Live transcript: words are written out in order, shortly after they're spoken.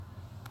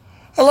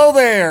Hello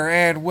there,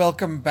 and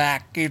welcome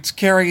back. It's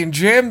Carrie and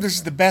Jim. This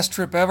is the best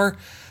trip ever,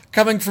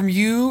 coming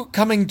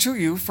to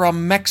you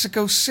from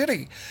Mexico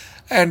City,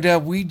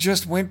 and we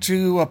just went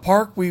to a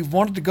park we've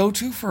wanted to go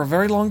to for a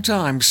very long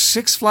time,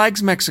 Six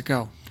Flags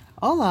Mexico.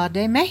 Hola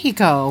de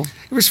Mexico.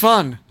 It was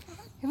fun.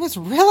 It was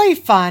really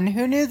fun.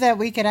 Who knew that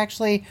we could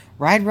actually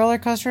ride roller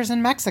coasters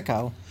in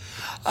Mexico?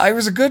 It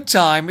was a good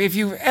time. If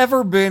you've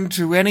ever been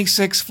to any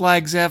Six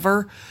Flags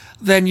ever,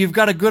 then you've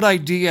got a good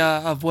idea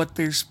of what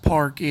this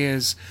park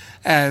is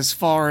as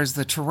far as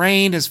the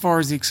terrain, as far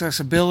as the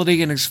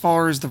accessibility, and as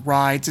far as the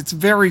rides. It's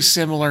very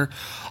similar,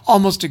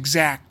 almost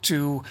exact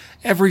to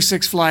every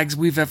Six Flags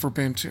we've ever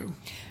been to.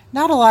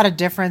 Not a lot of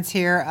difference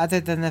here other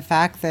than the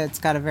fact that it's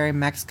got a very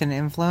Mexican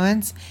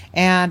influence.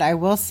 And I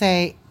will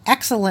say,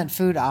 excellent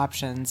food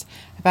options.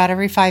 About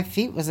every 5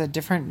 feet was a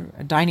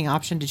different dining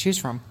option to choose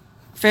from.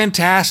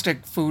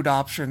 Fantastic food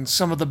options.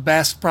 Some of the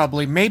best,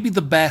 probably, maybe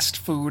the best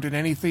food in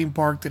any theme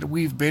park that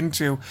we've been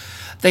to.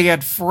 They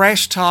had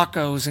fresh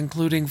tacos,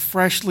 including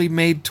freshly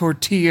made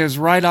tortillas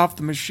right off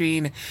the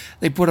machine.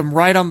 They put them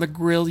right on the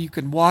grill. You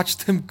can watch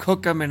them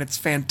cook them, and it's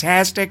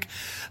fantastic.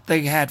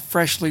 They had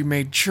freshly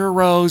made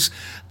churros.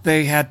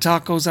 They had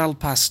tacos al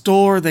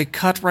pastor. They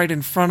cut right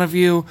in front of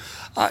you.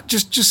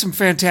 Just some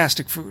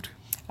fantastic food.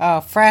 Oh,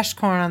 fresh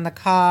corn on the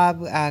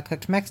cob,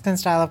 cooked Mexican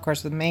style, of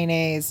course, with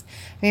mayonnaise.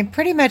 I mean,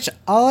 pretty much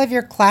all of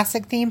your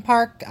classic theme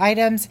park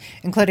items,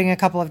 including a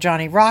couple of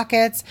Johnny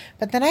Rockets.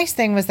 But the nice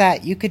thing was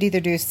that you could either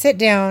do sit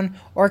down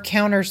or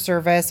counter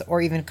service or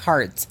even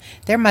carts.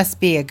 There must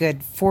be a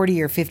good 40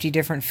 or 50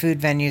 different food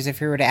venues if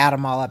you were to add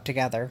them all up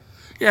together.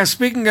 Yeah,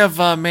 speaking of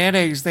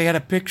mayonnaise, they had a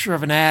picture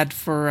of an ad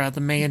for the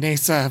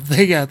mayonnaise.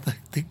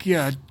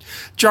 The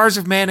jars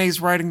of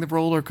mayonnaise riding the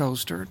roller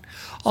coaster.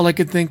 All I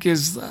could think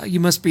is, you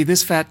must be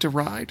this fat to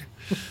ride,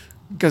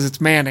 because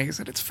it's mayonnaise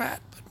and it's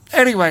fat. But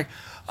anyway,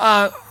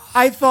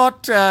 I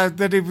thought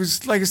that it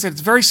was, like I said, it's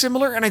very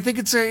similar, and I think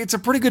it's a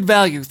pretty good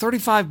value.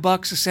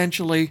 $35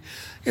 essentially,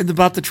 in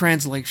about the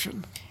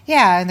translation.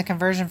 Yeah, and the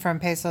conversion from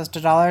pesos to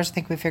dollars, I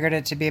think we figured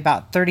it to be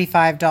about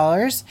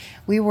 $35.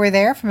 We were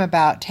there from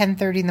about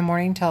 10:30 in the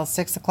morning till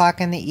 6 o'clock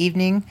in the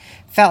evening.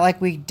 Felt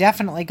like we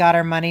definitely got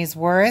our money's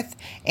worth.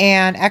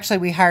 And actually,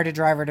 we hired a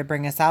driver to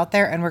bring us out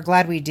there, and we're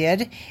glad we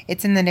did.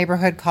 It's in the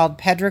neighborhood called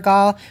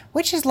Pedregal,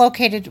 which is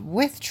located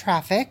with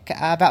traffic,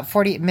 about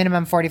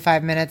minimum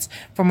 45 minutes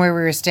from where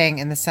we were staying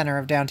in the center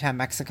of downtown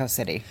Mexico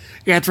City.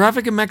 Yeah,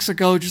 traffic in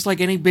Mexico, just like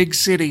any big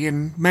city,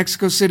 and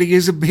Mexico City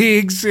is a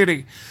big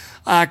city,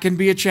 can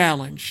be a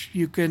challenge.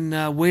 You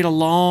can wait a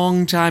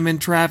long time in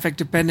traffic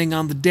depending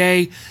on the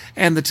day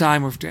and the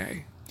time of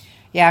day.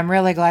 Yeah, I'm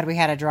really glad we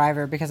had a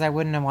driver because I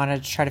wouldn't have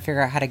wanted to try to figure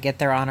out how to get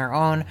there on our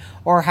own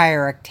or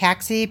hire a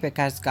taxi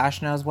because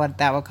gosh knows what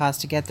that would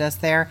cost to get us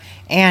there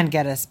and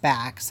get us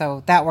back.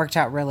 So that worked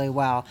out really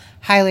well.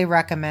 Highly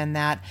recommend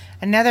that.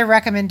 Another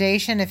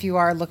recommendation if you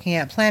are looking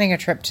at planning a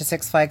trip to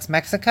Six Flags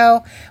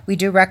Mexico, we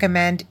do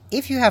recommend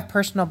if you have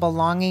personal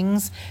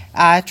belongings,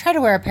 try to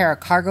wear a pair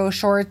of cargo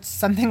shorts,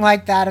 something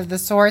like that of the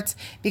sorts,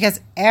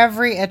 because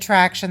every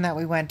attraction that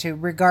we went to,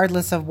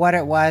 regardless of what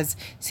it was,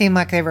 seemed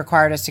like they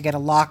required us to get a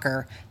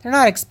locker. They're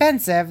not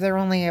expensive. They're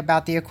only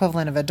about the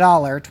equivalent of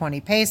 $1,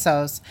 20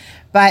 pesos.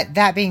 But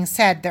that being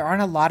said, there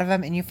aren't a lot of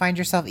them, and you find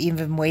yourself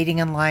even waiting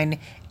in line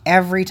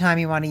every time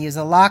you want to use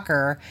a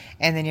locker,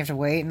 and then you have to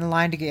wait in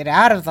line to get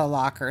out of the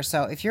locker.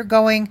 So if you're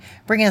going,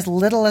 bring as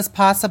little as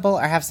possible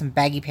or have some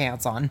baggy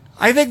pants on.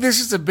 I think this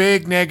is a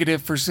big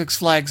negative for Six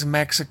Flags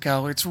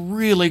Mexico. It's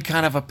really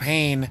kind of a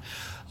pain.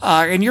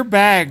 And your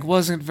bag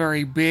wasn't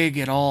very big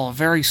at all, a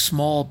very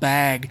small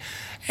bag.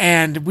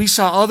 And we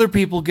saw other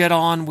people get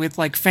on with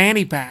like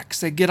fanny packs.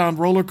 They get on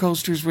roller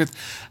coasters with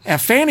a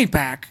fanny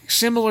pack,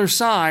 similar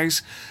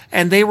size,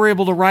 and they were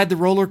able to ride the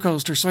roller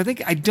coaster. So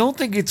I don't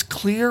think it's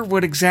clear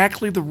what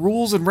exactly the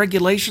rules and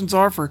regulations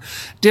are for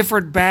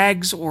different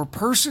bags or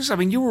purses. I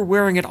mean, you were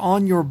wearing it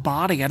on your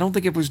body. I don't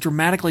think it was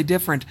dramatically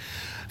different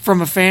from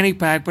a fanny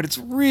pack, but it's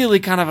really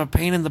kind of a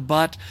pain in the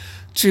butt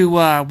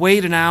to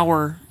wait an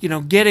hour,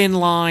 get in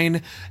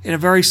line in a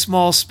very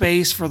small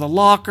space for the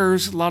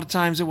lockers. A lot of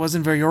times it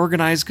wasn't very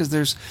organized because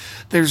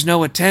there's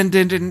no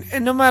attendant.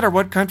 And no matter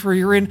what country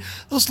you're in,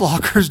 those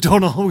lockers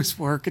don't always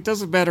work. It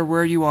doesn't matter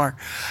where you are.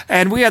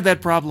 And we had that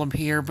problem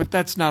here, but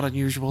that's not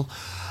unusual.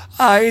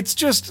 It's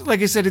just,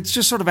 like I said, it's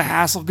just sort of a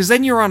hassle because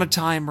then you're on a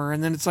timer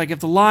and then it's like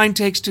if the line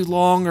takes too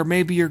long or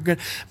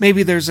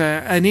maybe there's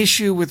an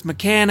issue with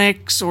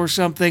mechanics or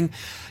something,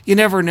 you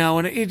never know.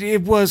 And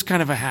it was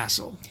kind of a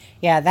hassle.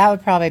 Yeah, that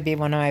would probably be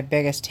one of my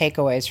biggest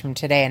takeaways from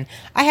today. And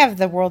I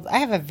have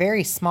a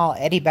very small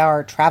Eddie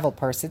Bauer travel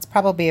purse. It's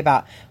probably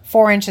about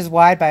 4 inches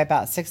wide by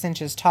about 6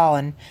 inches tall.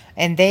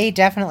 And they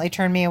definitely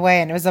turned me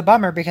away. And it was a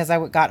bummer because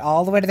I got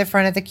all the way to the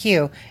front of the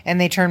queue and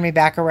they turned me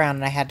back around.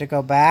 And I had to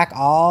go back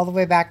all the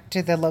way back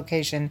to the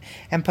location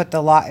and put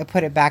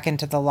it back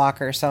into the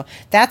locker. So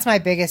that's my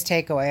biggest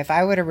takeaway. If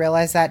I would have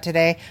realized that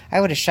today,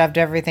 I would have shoved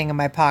everything in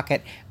my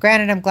pocket.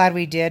 Granted, I'm glad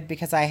we did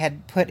because I I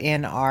had put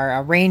in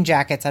our rain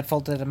jackets. I'd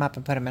folded them up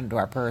and put them into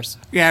our purse.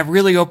 Yeah, it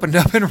really opened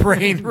up in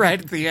rain right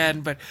at the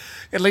end, but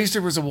at least it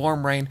was a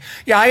warm rain.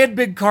 Yeah, I had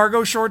big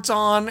cargo shorts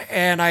on,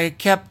 and I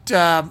kept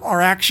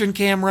our action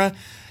camera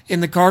in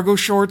the cargo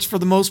shorts for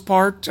the most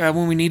part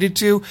when we needed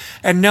to,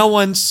 and no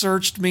one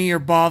searched me or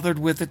bothered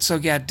with it. So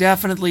yeah,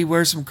 definitely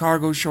wear some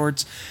cargo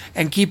shorts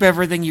and keep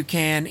everything you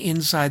can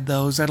inside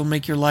those. That'll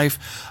make your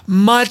life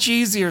much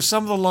easier.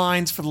 Some of the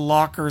lines for the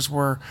lockers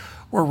were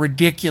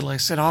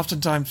ridiculous, and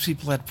oftentimes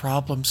people had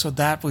problems, so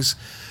that was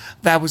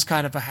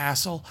kind of a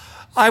hassle.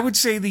 I would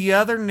say the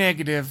other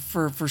negative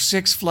for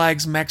Six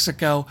Flags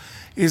Mexico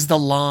is the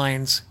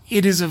lines.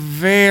 It is a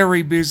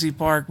very busy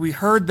park. We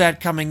heard that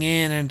coming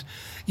in, and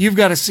you've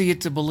got to see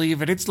it to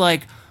believe it. It's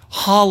like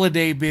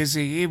holiday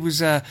busy. It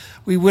was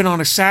we went on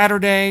a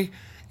Saturday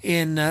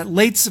in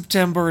late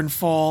September and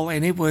fall,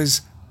 and it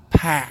was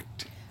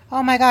packed.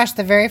 Oh my gosh,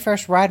 the very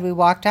first ride we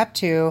walked up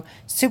to,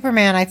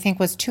 Superman, I think,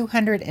 was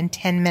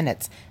 210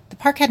 minutes. The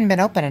park hadn't been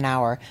open an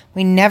hour.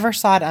 We never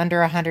saw it under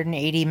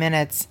 180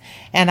 minutes.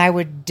 And I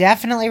would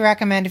definitely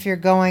recommend, if you're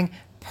going,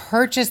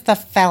 purchase the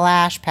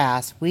Flash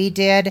Pass. We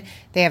did.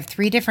 They have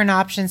 3 different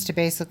options to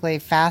basically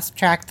fast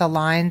track the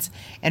lines,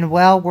 and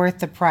well worth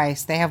the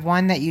price. They have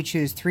one that you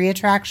choose 3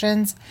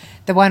 attractions.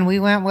 The one we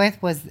went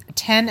with was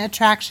 10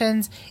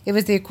 attractions. It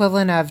was the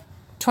equivalent of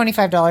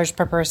 $25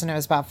 per person. It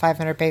was about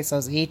 500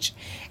 pesos each,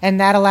 and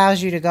that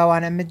allows you to go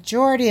on a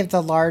majority of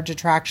the large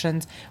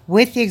attractions,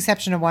 with the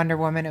exception of Wonder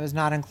Woman. It was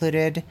not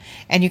included,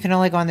 and you can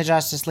only go on the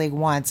Justice League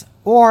once.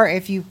 Or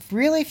if you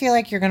really feel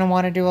like you're going to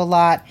want to do a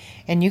lot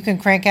and you can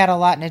crank out a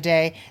lot in a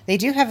day, they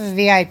do have a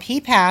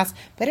VIP pass,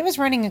 but it was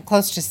running at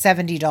close to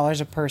 $70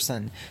 a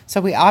person.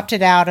 So we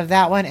opted out of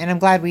that one, and I'm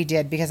glad we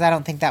did, because I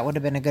don't think that would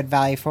have been a good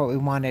value for what we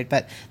wanted.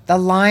 But the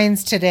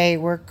lines today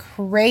were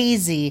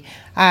crazy.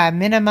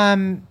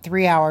 Minimum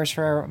 3 hours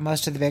for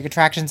most of the big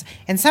attractions.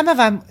 And some of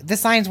them, the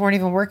signs weren't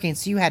even working,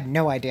 so you had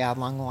no idea how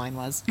long the line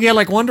was. Yeah,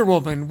 like Wonder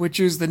Woman, which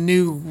is the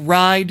new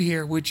ride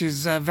here, which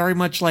is very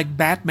much like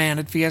Batman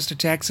at Fiesta,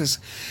 Texas.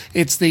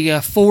 It's the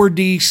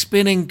 4D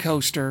spinning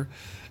coaster,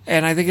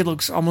 and I think it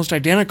looks almost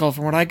identical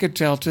from what I could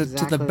tell to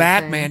the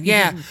Batman.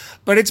 Yeah,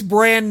 but it's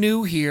brand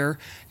new here,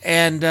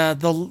 and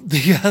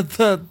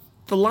the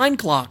line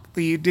clock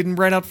didn't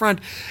right out front.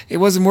 It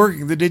wasn't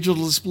working, the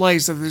digital display,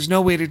 so there's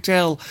no way to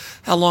tell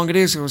how long it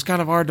is. It was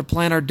kind of hard to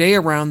plan our day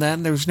around that,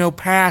 and there's no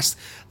pass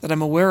that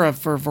I'm aware of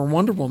for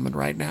Wonder Woman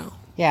right now.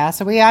 Yeah,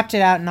 so we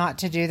opted out not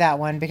to do that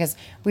one because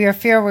we were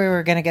fear we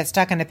were going to get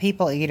stuck in a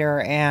people eater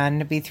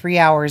and be 3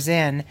 hours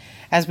in,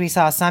 as we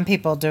saw some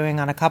people doing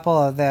on a couple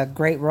of the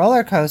great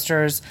roller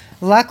coasters.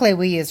 Luckily,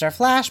 we used our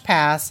Flash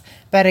Pass,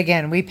 but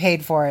again, we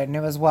paid for it, and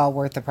it was well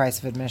worth the price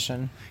of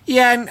admission.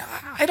 Yeah, and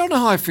I don't know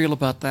how I feel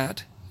about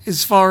that.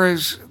 As far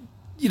as,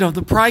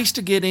 the price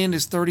to get in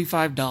is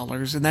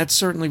 $35, and that's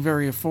certainly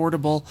very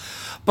affordable.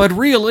 But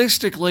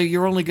realistically,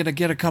 you're only going to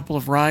get a couple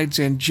of rides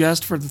in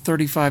just for the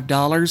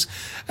 $35,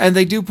 and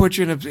they do put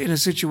you in a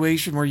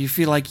situation where you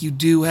feel like you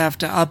do have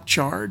to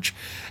upcharge.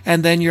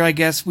 And then I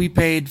guess we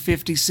paid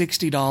 $50,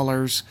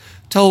 $60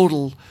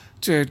 total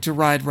to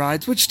ride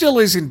rides, which still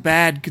isn't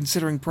bad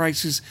considering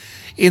prices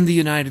in the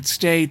United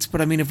States. But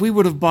I mean, if we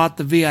would have bought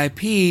the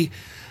VIP,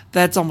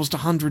 that's almost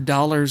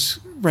 $100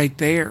 right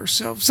there.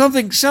 So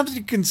something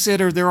to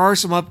consider. There are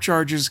some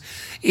upcharges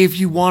if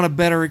you want a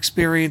better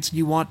experience and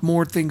you want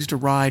more things to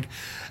ride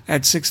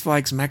at Six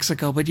Flags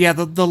Mexico. But yeah,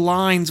 the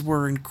lines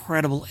were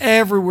incredible.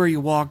 Everywhere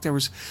you walked, there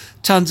was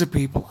tons of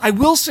people. I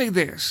will say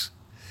this.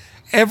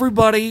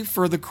 Everybody,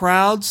 for the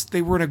crowds,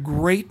 they were in a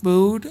great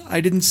mood. I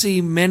didn't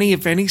see many,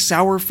 if any,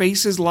 sour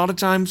faces. A lot of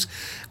times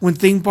when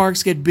theme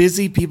parks get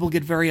busy, people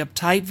get very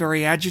uptight,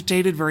 very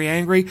agitated, very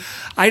angry.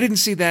 I didn't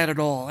see that at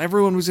all.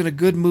 Everyone was in a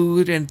good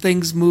mood, and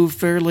things moved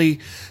fairly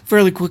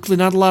quickly.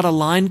 Not a lot of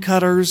line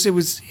cutters. It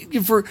was,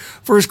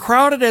 for as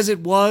crowded as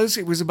it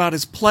was about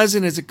as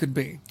pleasant as it could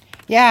be.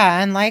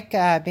 Yeah, unlike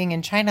being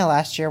in China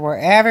last year where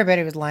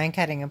everybody was line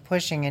cutting and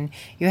pushing and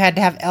you had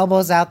to have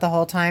elbows out the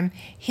whole time,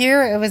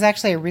 here it was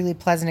actually a really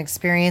pleasant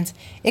experience.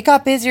 It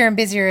got busier and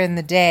busier in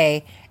the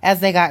day as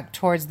they got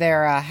towards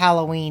their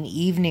Halloween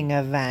evening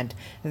event.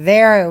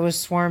 There it was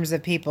swarms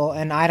of people,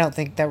 and I don't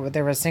think there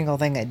was a single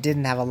thing that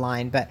didn't have a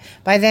line. But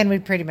by then we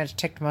pretty much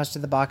ticked most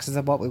of the boxes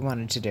of what we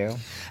wanted to do.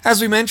 As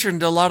we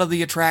mentioned, a lot of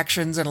the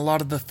attractions and a lot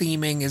of the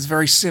theming is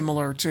very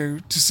similar to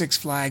Six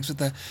Flags,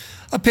 with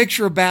a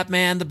picture of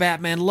Batman, the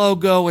Batman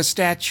logo, a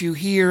statue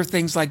here,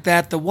 things like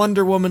that, the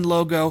Wonder Woman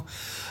logo.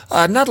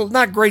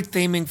 Not great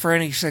theming for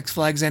any Six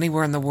Flags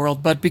anywhere in the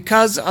world, but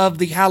because of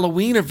the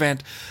Halloween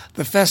event,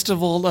 the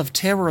Festival of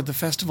Terror, the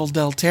Festival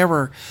del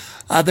Terror,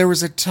 there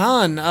was a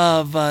ton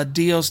of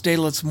Dios de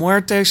los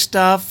Muertos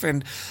stuff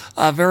and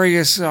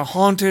various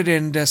haunted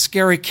and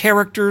scary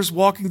characters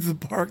walking through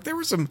the park. There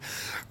were some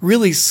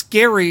really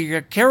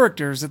scary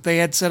characters that they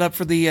had set up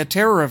for the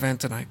terror event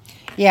tonight.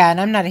 Yeah,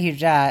 and I'm not a huge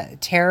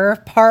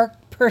terror park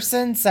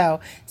person, so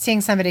seeing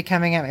somebody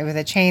coming at me with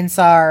a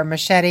chainsaw or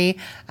machete,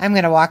 I'm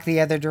going to walk the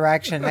other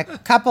direction. A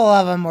couple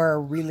of them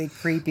were really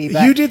creepy.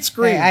 But you did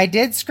scream. I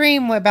did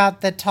scream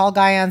about the tall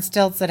guy on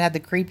stilts that had the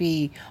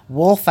creepy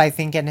wolf, I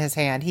think, in his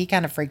hand. He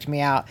kind of freaked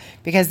me out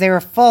because they were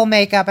full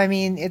makeup. I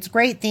mean, it's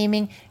great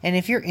theming, and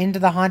if you're into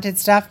the haunted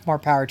stuff, more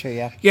power to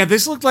you. Yeah,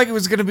 this looked like it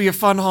was going to be a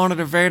fun haunted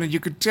event, and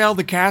you could tell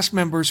the cast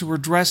members who were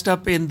dressed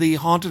up in the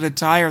haunted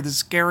attire, the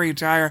scary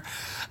attire,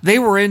 they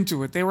were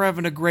into it. They were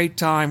having a great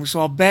time. So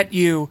I'll bet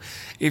you,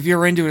 if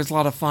you're into it, it's a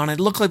lot of fun. It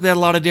looked like they had a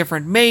lot of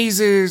different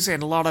mazes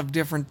and a lot of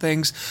different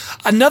things.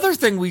 Another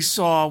thing we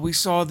saw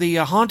the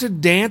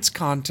haunted dance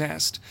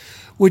contest,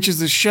 which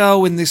is a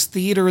show in this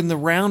theater in the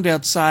round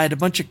outside, a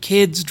bunch of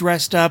kids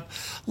dressed up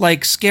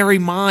like scary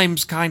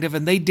mimes, kind of,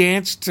 and they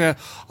danced to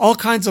all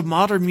kinds of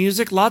modern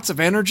music, lots of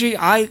energy.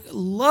 I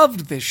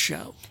loved this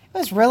show. It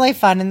was really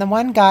fun, and the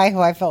one guy who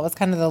I felt was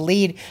kind of the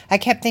lead, I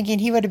kept thinking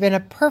he would have been a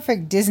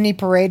perfect Disney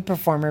parade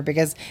performer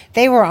because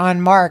they were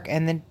on mark,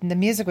 and the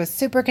music was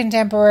super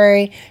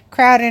contemporary,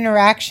 crowd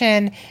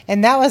interaction,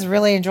 and that was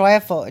really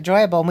enjoyable.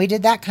 And we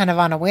did that kind of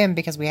on a whim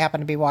because we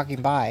happened to be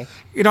walking by.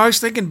 You know, I was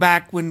thinking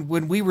back when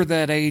we were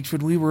that age,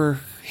 when we were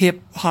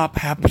hip-hop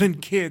happening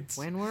kids.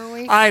 When were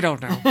we? I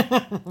don't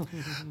know.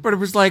 But it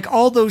was like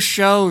all those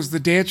shows, the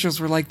dance shows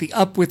were like the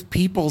Up With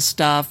People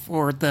stuff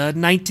or the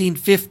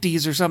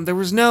 1950s or something. There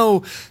was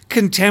no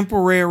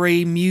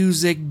contemporary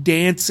music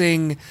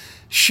dancing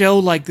show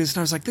like this. And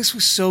I was like, this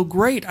was so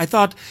great. I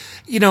thought,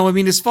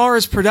 as far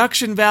as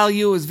production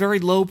value, it was very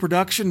low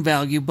production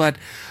value, but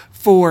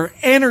for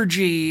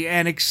energy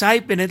and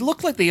excitement, it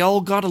looked like they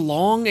all got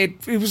along.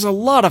 It was a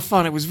lot of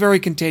fun. It was very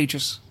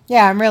contagious.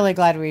 Yeah, I'm really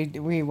glad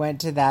we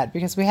went to that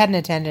because we hadn't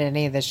attended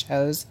any of the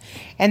shows.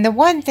 And the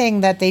one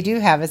thing that they do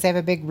have is they have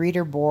a big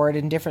reader board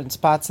in different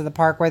spots of the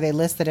park where they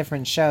list the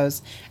different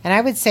shows. And I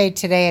would say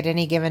today at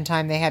any given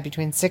time they had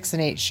between 6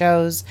 and 8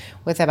 shows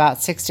with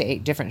about 6 to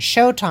 8 different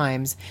show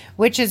times,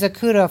 which is a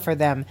kudo for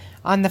them.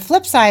 On the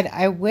flip side,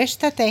 I wish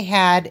that they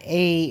had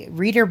a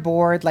reader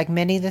board like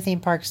many of the theme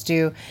parks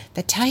do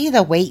that tell you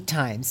the wait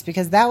times,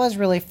 because that was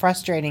really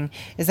frustrating,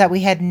 is that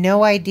we had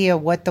no idea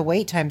what the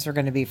wait times were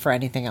going to be for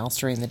anything else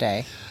during the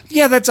day.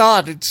 Yeah, that's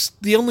odd. It's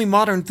the only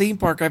modern theme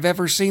park I've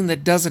ever seen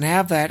that doesn't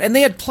have that. And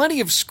they had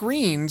plenty of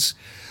screens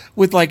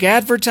with like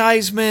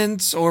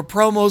advertisements or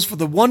promos for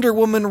the Wonder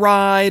Woman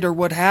ride or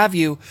what have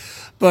you.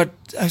 But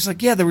I was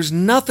like, yeah, there was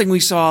nothing we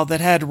saw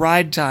that had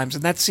ride times.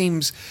 And that's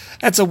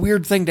a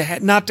weird thing to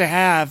not to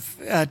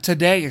have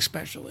today,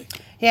 especially.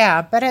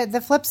 Yeah, but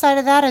the flip side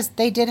of that is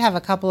they did have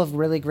a couple of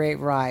really great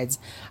rides.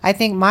 I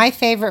think my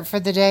favorite for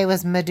the day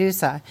was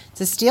Medusa.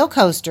 It's a steel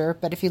coaster,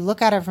 but if you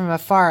look at it from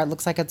afar, it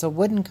looks like it's a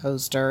wooden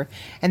coaster.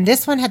 And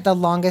this one had the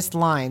longest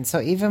line.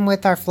 So even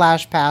with our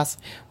Flash Pass,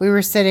 we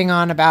were sitting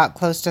on about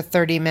close to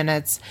 30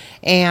 minutes.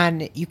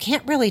 And you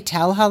can't really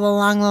tell how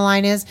long the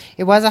line is.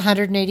 It was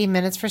 180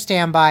 minutes for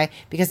standby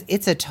because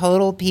it's a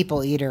total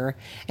people eater.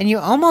 And you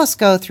almost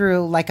go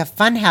through like a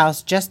fun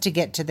house just to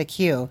get to the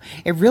queue.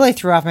 It really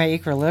threw off my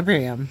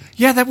equilibrium.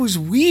 Yeah, that was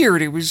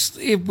weird. It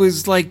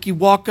was like you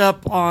walk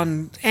up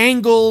on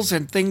angles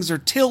and things are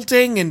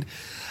tilting, and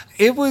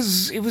it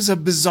was a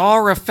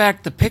bizarre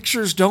effect. The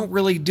pictures don't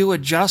really do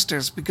it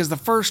justice because the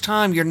first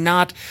time you're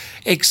not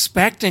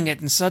expecting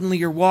it, and suddenly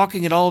you're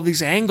walking at all of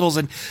these angles,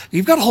 and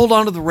you've got to hold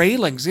on to the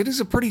railings. It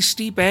is a pretty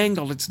steep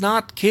angle. It's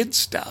not kids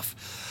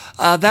stuff.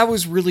 That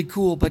was really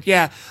cool. But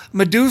yeah,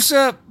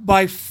 Medusa,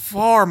 by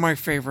far my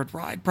favorite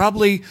ride.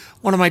 Probably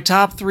one of my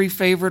top 3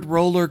 favorite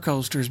roller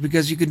coasters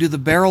because you can do the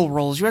barrel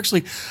rolls. You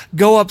actually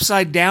go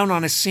upside down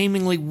on a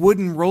seemingly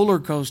wooden roller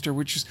coaster,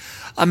 which is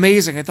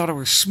amazing. I thought it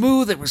was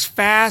smooth, it was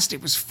fast,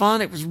 it was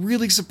fun, it was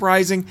really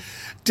surprising.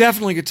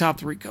 Definitely a top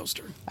 3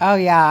 coaster. Oh,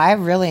 yeah, I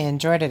really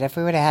enjoyed it. If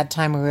we would have had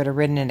time, we would have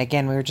ridden it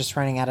again. We were just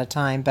running out of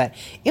time. But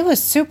it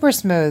was super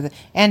smooth.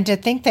 And to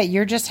think that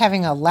you're just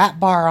having a lap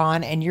bar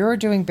on and you're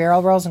doing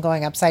barrel rolls and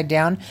going upside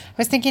down, I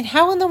was thinking,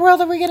 how in the world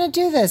are we going to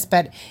do this?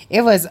 But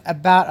it was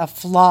about a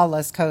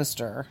flawless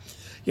coaster.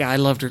 Yeah, I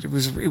loved it. It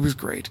was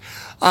great.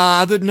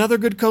 Another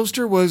good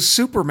coaster was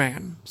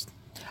Superman.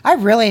 I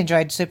really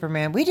enjoyed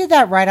Superman. We did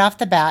that right off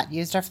the bat,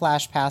 used our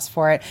Flash Pass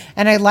for it,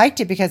 and I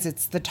liked it because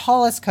it's the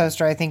tallest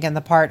coaster, I think, in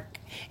the park.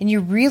 And you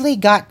really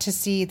got to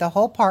see the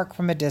whole park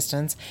from a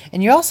distance.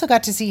 And you also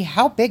got to see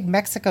how big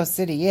Mexico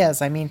City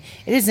is. I mean,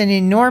 it is an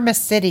enormous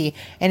city,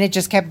 and it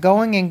just kept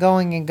going and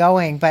going and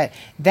going. But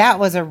that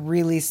was a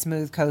really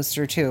smooth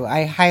coaster, too.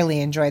 I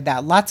highly enjoyed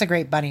that. Lots of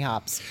great bunny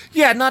hops.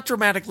 Yeah, not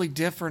dramatically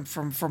different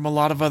from a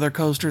lot of other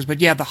coasters.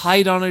 But yeah, the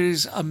height on it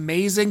is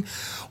amazing.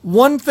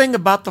 One thing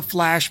about the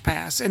Flash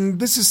Pass, and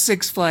this is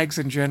Six Flags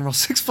in general,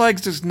 Six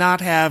Flags does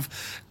not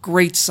have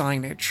great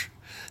signage.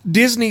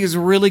 Disney is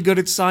really good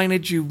at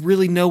signage. You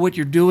really know what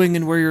you're doing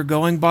and where you're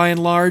going by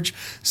and large.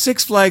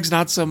 Six Flags,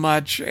 not so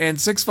much.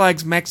 And Six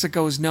Flags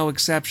Mexico is no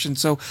exception.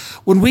 So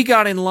when we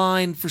got in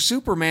line for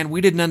Superman,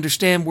 we didn't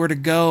understand where to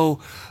go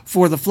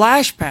for the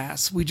Flash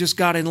Pass. We just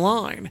got in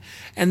line.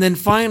 And then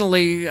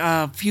finally,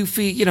 a few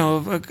feet,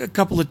 a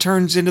couple of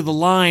turns into the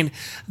line,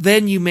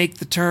 then you make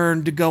the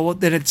turn to go,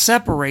 then it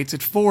separates,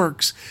 it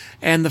forks,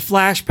 and the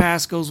Flash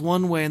Pass goes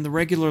one way and the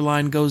regular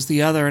line goes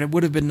the other. And it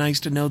would have been nice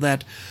to know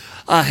that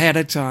ahead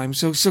of time.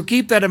 So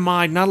keep that in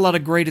mind. Not a lot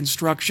of great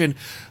instruction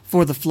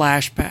for the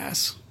Flash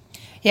Pass.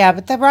 Yeah,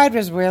 but the ride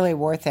was really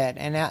worth it,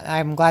 and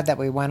I'm glad that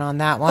we went on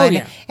that one. Oh,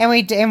 yeah.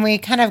 And we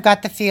kind of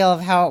got the feel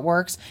of how it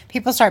works.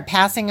 People start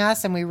passing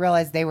us, and we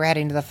realized they were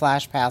heading to the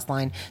Flash Pass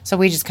line, so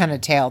we just kind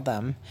of tailed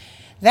them.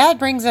 That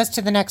brings us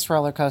to the next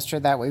roller coaster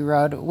that we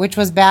rode, which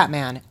was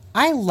Batman.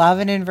 I love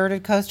an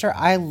inverted coaster.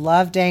 I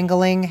love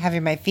dangling,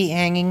 having my feet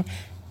hanging.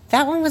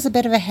 That one was a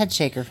bit of a head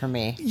shaker for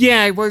me.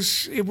 Yeah, it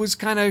was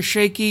kind of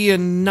shaky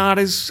and I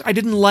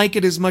didn't like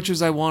it as much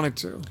as I wanted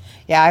to.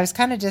 Yeah, I was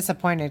kind of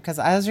disappointed because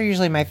those are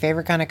usually my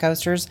favorite kind of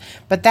coasters.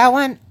 But that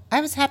one,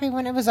 I was happy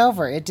when it was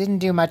over. It didn't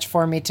do much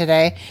for me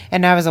today,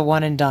 and I was a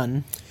one and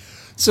done.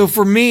 So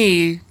for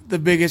me, the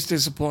biggest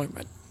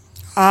disappointment.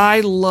 I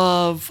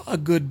love a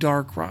good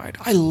dark ride.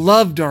 I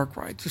love dark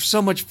rides. They're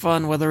so much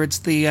fun, whether it's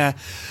the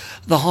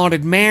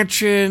Haunted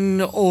Mansion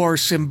or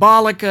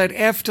Symbolica at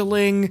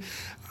Efteling.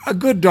 A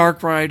good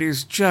dark ride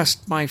is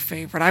just my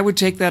favorite. I would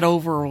take that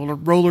over a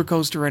roller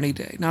coaster any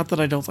day. Not that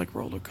I don't like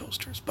roller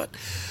coasters, but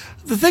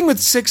the thing with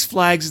Six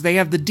Flags is they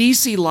have the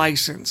DC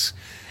license,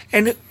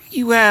 and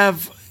you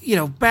have,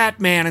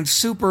 Batman and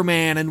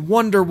Superman and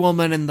Wonder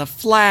Woman and the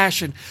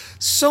Flash and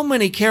so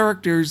many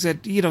characters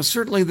that,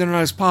 certainly they're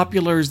not as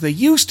popular as they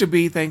used to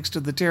be thanks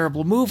to the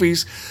terrible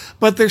movies,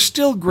 but they're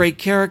still great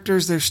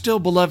characters. They're still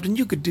beloved, and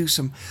you could do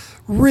some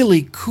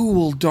really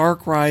cool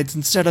dark rides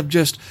instead of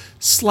just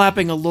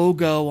slapping a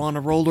logo on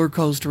a roller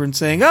coaster and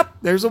saying,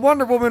 there's a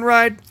Wonder Woman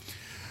ride.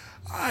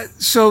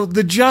 So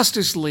the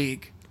Justice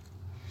League.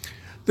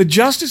 The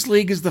Justice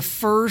League is the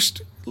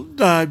first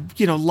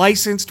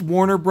licensed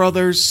Warner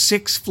Brothers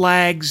Six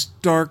Flags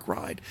dark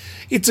ride.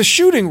 It's a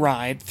shooting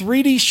ride,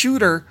 3D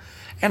shooter,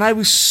 and I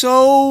was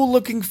so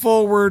looking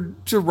forward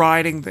to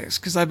riding this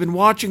because I've been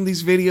watching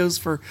these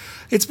videos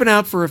it's been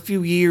out for a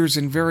few years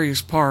in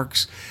various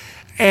parks.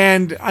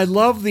 And I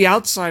love the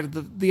outside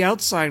of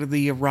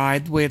the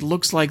ride, the way it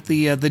looks like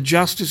the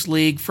Justice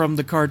League from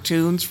the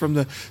cartoons, from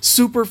the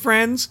Super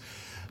Friends.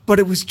 But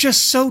it was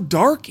just so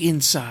dark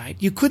inside.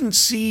 You couldn't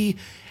see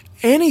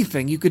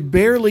anything. You could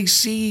barely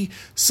see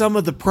some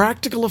of the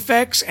practical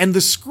effects, and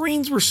the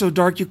screens were so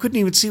dark you couldn't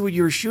even see what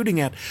you were shooting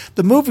at.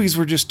 The movies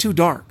were just too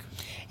dark.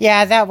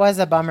 Yeah, that was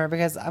a bummer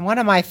because one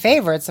of my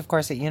favorites, of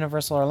course, at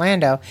Universal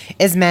Orlando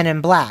is Men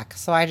in Black.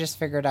 So I just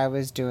figured I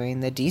was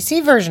doing the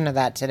DC version of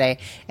that today.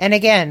 And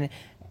again,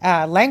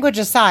 language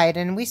aside,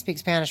 and we speak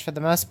Spanish for the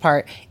most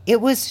part,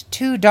 it was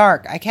too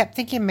dark. I kept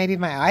thinking maybe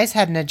my eyes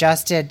hadn't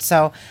adjusted,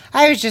 so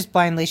I was just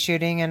blindly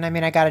shooting. And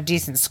I got a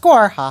decent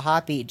score. Haha,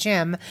 beat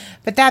Jim.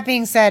 But that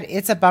being said,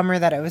 it's a bummer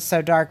that it was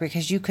so dark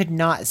because you could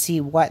not see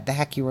what the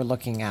heck you were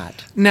looking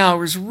at. No, it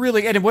was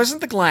really, and it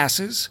wasn't the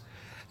glasses.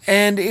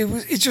 And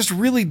it's just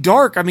really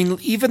dark.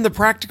 Even the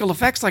practical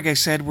effects, like I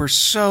said, were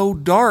so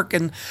dark.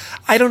 And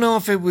I don't know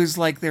if it was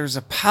like there's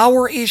a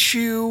power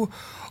issue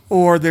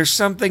or there's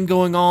something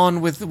going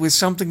on with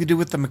something to do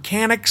with the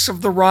mechanics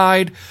of the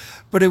ride.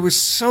 But it was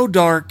so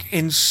dark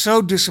and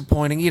so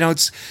disappointing.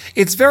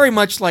 It's very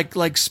much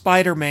like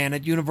Spider-Man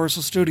at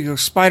Universal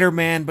Studios.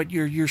 Spider-Man, but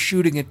you're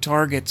shooting at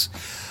targets.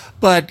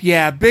 But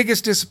yeah,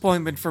 biggest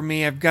disappointment for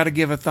me. I've got to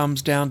give a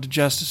thumbs down to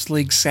Justice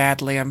League,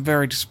 sadly. I'm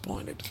very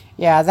disappointed.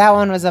 Yeah, that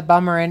one was a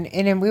bummer.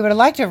 And we would have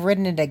liked to have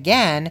ridden it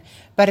again,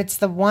 but it's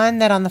the one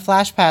that on the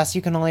Flash Pass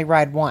you can only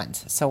ride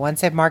once. So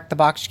once they've marked the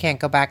box, you can't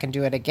go back and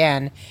do it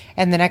again.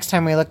 And the next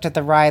time we looked at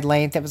the ride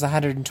length, it was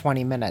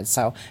 120 minutes.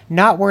 So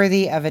not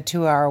worthy of a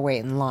 2-hour wait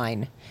in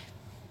line.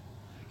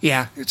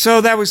 Yeah,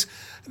 so that was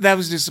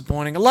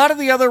disappointing. A lot of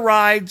the other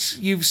rides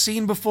you've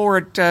seen before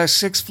at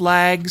Six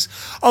Flags.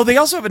 Oh, they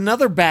also have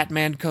another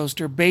Batman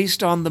coaster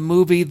based on the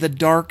movie The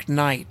Dark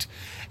Knight.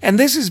 And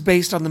this is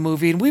based on the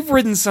movie, and we've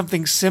ridden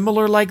something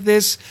similar like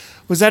this.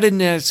 Was that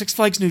in Six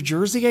Flags New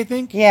Jersey, I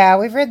think? Yeah,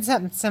 we've ridden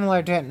something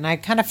similar to it, and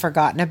I'd kind of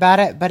forgotten about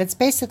it, but it's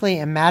basically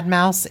a Mad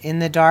Mouse in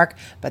the dark,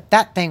 but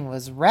that thing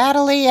was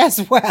rattly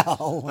as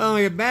well. Oh,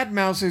 yeah, Mad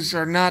Mouses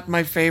are not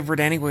my favorite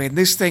anyway, and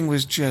this thing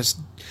was just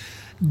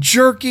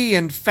jerky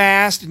and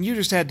fast, and you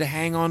just had to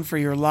hang on for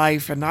your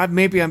life. And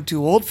maybe I'm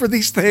too old for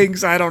these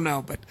things. I don't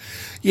know. But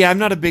yeah, I'm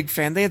not a big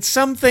fan. They had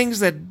some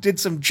things that did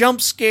some jump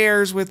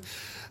scares with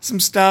some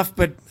stuff,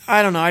 but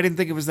I don't know. I didn't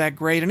think it was that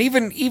great. And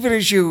even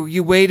as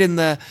you wait in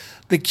the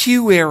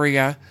queue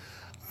area,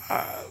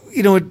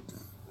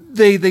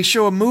 they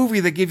show a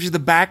movie that gives you the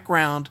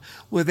background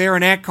with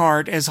Aaron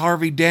Eckhart as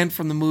Harvey Dent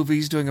from the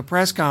movies doing a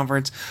press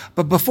conference.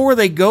 But before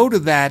they go to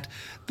that,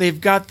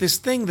 they've got this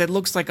thing that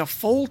looks like a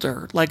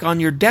folder, like on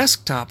your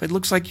desktop. It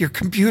looks like your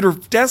computer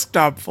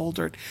desktop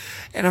folder.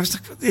 And I was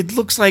like, it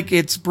looks like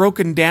it's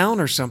broken down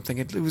or something.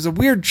 It was a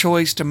weird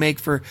choice to make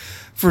for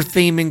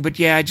theming. But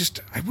yeah,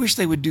 I wish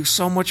they would do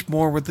so much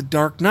more with the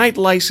Dark Knight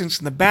license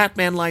and the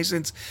Batman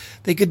license.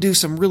 They could do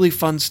some really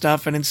fun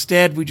stuff. And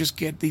instead, we just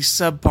get these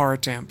subpar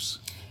attempts.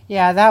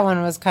 Yeah, that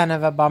one was kind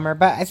of a bummer,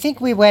 but I think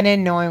we went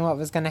in knowing what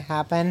was going to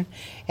happen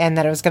and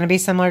that it was going to be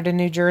similar to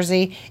New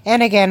Jersey.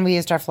 And again, we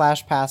used our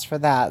Flash Pass for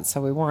that,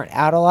 so we weren't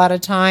out a lot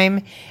of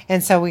time,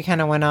 and so we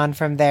kind of went on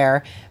from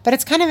there. But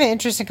it's kind of an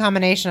interesting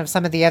combination of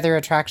some of the other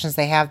attractions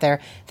they have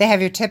there. They have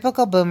your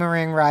typical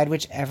boomerang ride,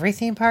 which every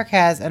theme park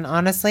has, and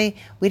honestly,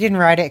 we didn't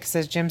ride it because,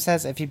 as Jim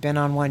says, if you've been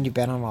on one, you've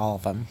been on all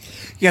of them.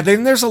 Yeah,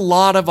 then there's a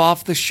lot of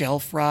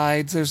off-the-shelf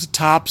rides. There's a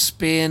top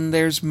spin,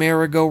 there's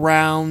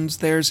merry-go-rounds,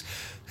 there's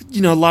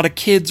a lot of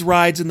kids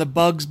rides in the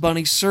Bugs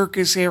Bunny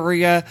circus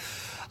area.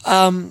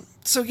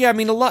 So yeah, I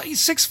mean,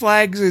 Six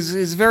Flags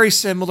is very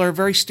similar,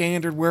 very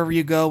standard wherever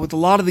you go, with a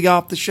lot of the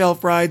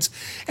off-the-shelf rides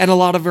and a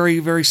lot of very,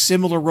 very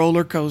similar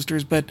roller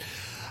coasters. But,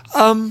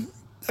 I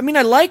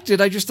liked it.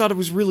 I just thought it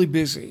was really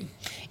busy.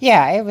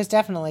 Yeah, it was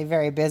definitely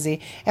very busy.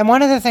 And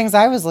one of the things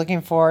I was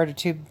looking forward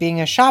to being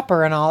a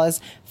shopper and all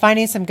is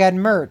finding some good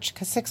merch,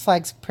 because Six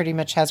Flags pretty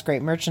much has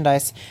great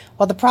merchandise.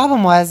 Well, the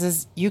problem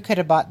is you could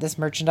have bought this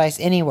merchandise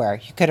anywhere.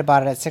 You could have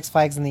bought it at Six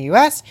Flags in the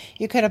U.S.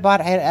 You could have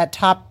bought it at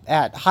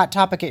Hot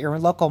Topic at your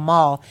local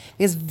mall,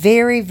 because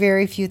very,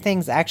 very few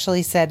things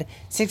actually said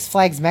Six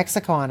Flags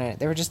Mexico on it.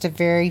 There were just a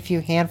very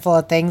few handful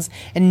of things,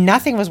 and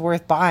nothing was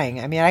worth buying.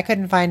 I mean, I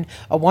couldn't find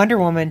a Wonder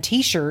Woman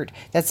t-shirt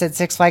that said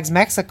Six Flags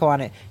Mexico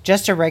on it,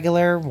 just a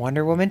regular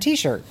Wonder Woman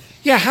t-shirt.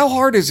 Yeah, how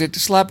hard is it to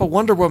slap a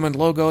Wonder Woman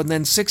logo and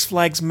then Six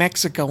Flags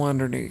Mexico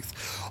underneath?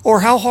 Or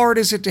how hard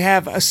is it to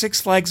have a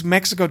Six Flags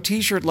Mexico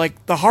t-shirt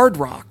like the Hard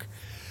Rock?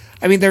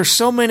 I mean, there's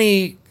so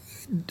many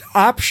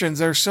options.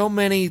 There's so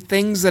many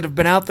things that have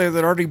been out there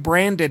that are already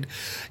branded.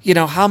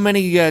 How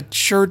many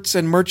shirts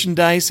and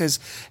merchandise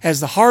has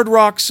the Hard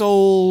Rock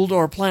sold,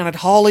 or Planet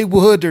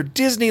Hollywood, or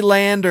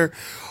Disneyland,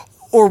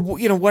 or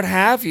what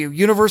have you,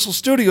 Universal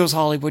Studios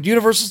Hollywood,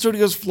 Universal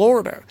Studios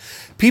Florida.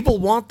 People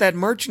want that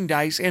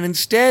merchandise, and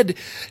instead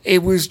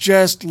it was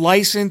just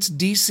licensed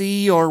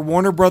DC or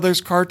Warner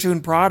Brothers cartoon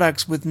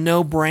products with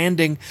no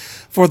branding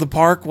for the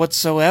park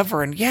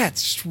whatsoever. And yeah,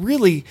 it's just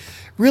really,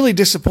 really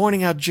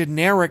disappointing how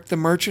generic the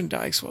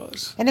merchandise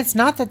was. And it's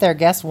not that their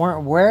guests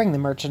weren't wearing the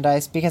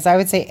merchandise, because I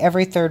would say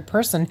every third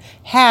person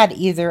had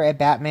either a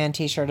Batman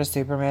t-shirt, a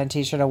Superman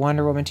t-shirt, a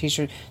Wonder Woman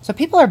t-shirt. So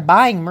people are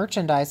buying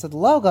merchandise with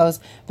logos,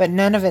 but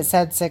none of it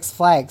said Six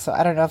Flags. So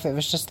I don't know if it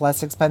was just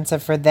less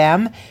expensive for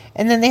them.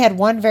 And then they had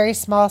one very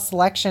small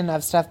selection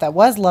of stuff that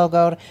was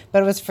logoed,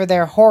 but it was for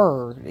their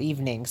horror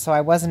evening. So I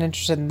wasn't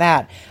interested in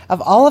that.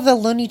 Of all of the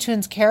Looney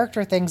Tunes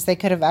character things, they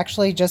could have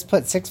actually just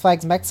put Six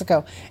Flags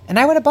Mexico, and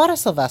I would have bought a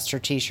Sylvester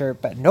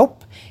t-shirt, but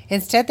nope.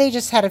 Instead, they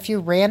just had a few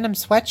random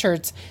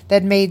sweatshirts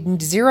that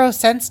made 0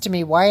 sense to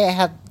me why it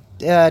had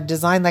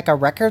designed like a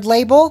record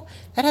label.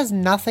 That has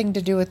nothing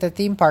to do with the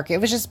theme park.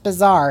 It was just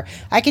bizarre.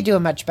 I could do a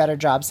much better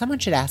job. Someone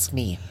should ask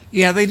me.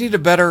 Yeah, they need a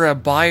better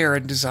buyer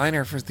and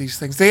designer for these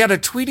things. They had a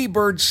Tweety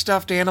Bird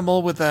stuffed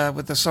animal with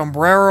a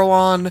sombrero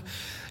on,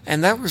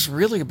 and that was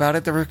really about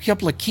it. There were a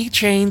couple of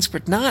keychains,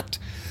 but not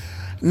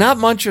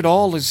much at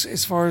all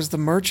as far as the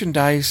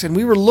merchandise. And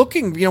we were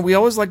looking, we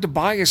always like to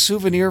buy a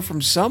souvenir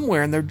from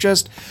somewhere, and there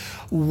just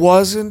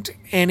wasn't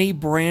any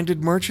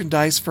branded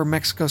merchandise for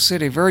Mexico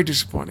City. Very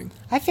disappointing.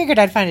 I figured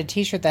I'd find a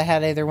t-shirt that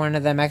had either one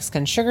of the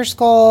Mexican sugar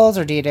skulls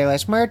or Dia de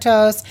los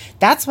Muertos.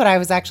 That's what I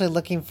was actually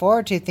looking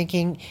forward to,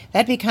 thinking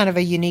that'd be kind of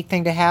a unique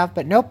thing to have,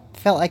 but nope,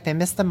 felt like they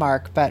missed the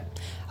mark. But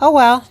oh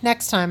well,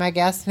 next time, I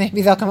guess.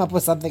 Maybe they'll come up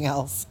with something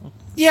else.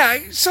 Yeah,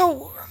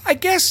 so I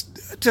guess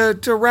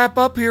to wrap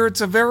up here,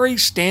 it's a very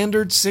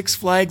standard Six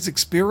Flags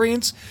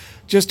experience.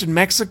 Just in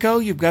Mexico,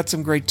 you've got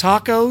some great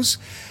tacos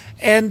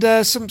and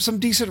some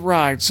decent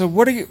rides. So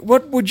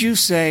what would you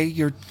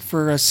say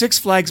for Six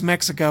Flags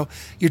Mexico,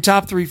 your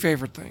top 3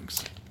 favorite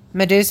things?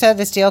 Medusa,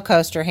 the steel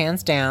coaster,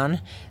 hands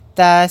down.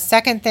 The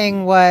second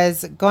thing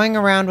was going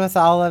around with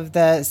all of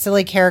the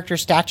silly character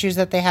statues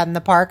that they had in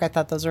the park. I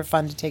thought those were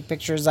fun to take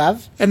pictures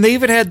of. And they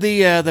even had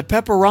the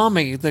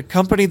Pepperami, the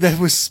company that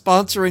was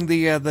sponsoring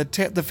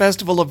the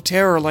Festival of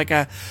Terror, like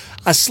a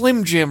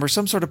Slim Jim or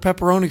some sort of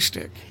pepperoni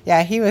stick.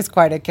 Yeah, he was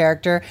quite a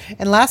character.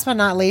 And last but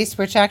not least,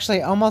 which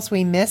actually almost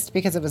we missed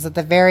because it was at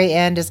the very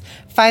end, is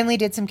finally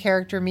did some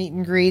character meet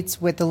and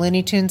greets with the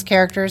Looney Tunes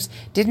characters.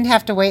 Didn't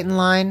have to wait in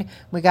line.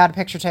 We got a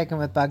picture taken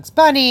with Bugs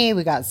Bunny.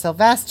 We got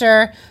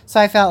Sylvester. So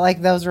I felt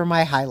like those were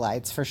my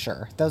highlights for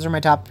sure. Those are my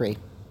top 3.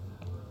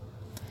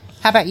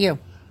 How about you?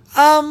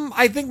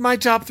 I think my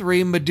top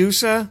 3,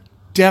 Medusa,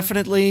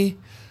 definitely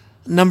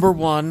number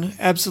 1.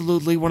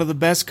 Absolutely one of the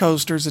best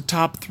coasters, a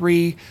top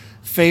 3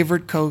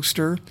 favorite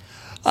coaster.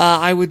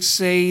 I would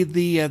say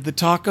the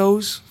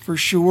tacos, for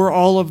sure.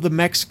 All of the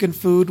Mexican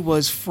food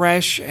was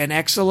fresh and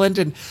excellent.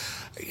 And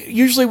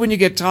usually when you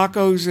get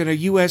tacos in a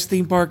U.S.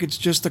 theme park, it's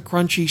just the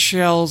crunchy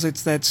shells.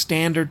 It's that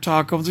standard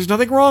taco. There's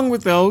nothing wrong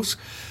with those.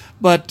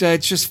 but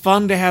it's just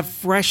fun to have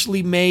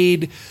freshly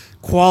made,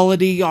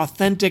 quality,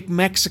 authentic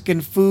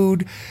Mexican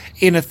food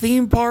in a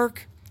theme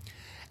park.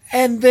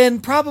 And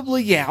then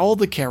probably, yeah, all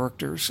the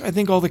characters. I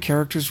think all the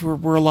characters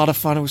were a lot of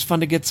fun. It was fun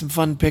to get some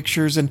fun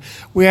pictures. And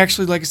we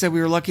actually, like I said,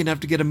 we were lucky enough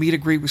to get a meet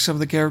and greet with some of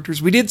the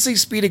characters. We did see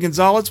Speedy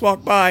Gonzalez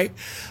walk by,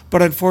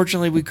 but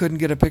unfortunately we couldn't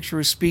get a picture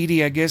with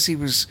Speedy. I guess he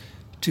was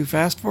too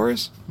fast for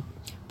us.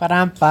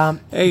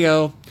 Ba-dum-bum. Hey,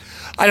 yo.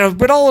 I don't know,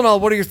 but all in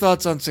all, what are your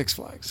thoughts on Six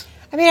Flags?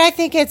 I mean, I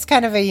think it's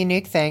kind of a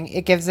unique thing.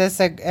 It gives us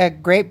a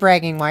great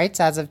bragging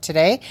rights as of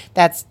today.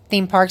 That's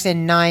theme parks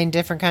in 9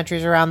 different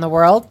countries around the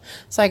world.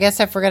 So I guess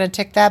if we're going to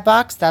tick that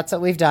box, that's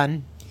what we've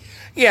done.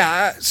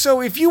 Yeah,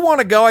 so if you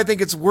want to go, I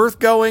think it's worth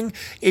going.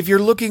 If you're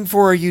looking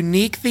for a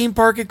unique theme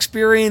park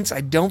experience,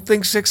 I don't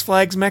think Six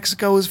Flags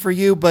Mexico is for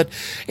you, but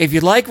if you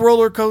like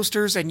roller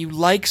coasters and you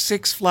like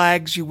Six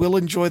Flags, you will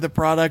enjoy the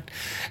product.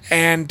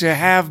 And to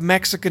have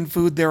Mexican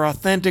food, their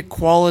authentic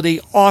quality,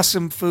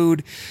 awesome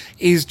food,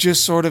 is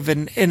just sort of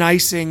an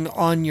icing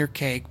on your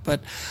cake.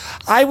 But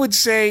I would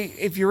say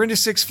if you're into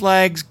Six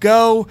Flags,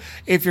 go.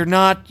 If you're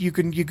not, you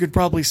could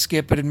probably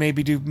skip it and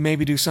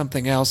maybe do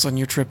something else on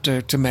your trip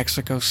to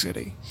Mexico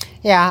City.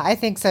 Yeah, I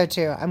think so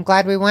too. I'm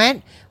glad we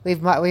went.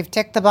 We've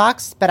ticked the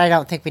box, but I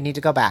don't think we need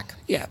to go back.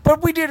 Yeah,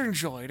 but we did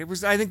enjoy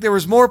it. I think there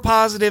was more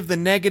positive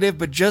than negative,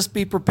 but just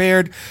be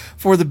prepared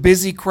for the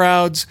busy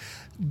crowds.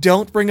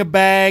 Don't bring a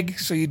bag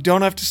so you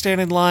don't have to stand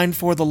in line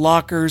for the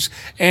lockers,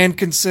 and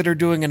consider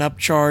doing an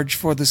upcharge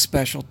for the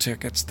special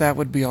tickets. That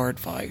would be our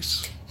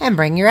advice. And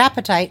bring your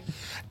appetite.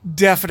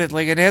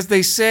 Definitely. And as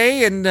they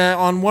say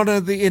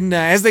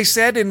as they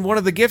said in one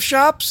of the gift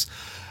shops,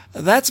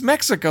 that's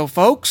Mexico,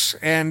 folks,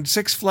 and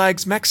Six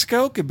Flags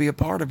Mexico could be a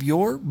part of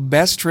your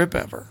best trip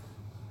ever.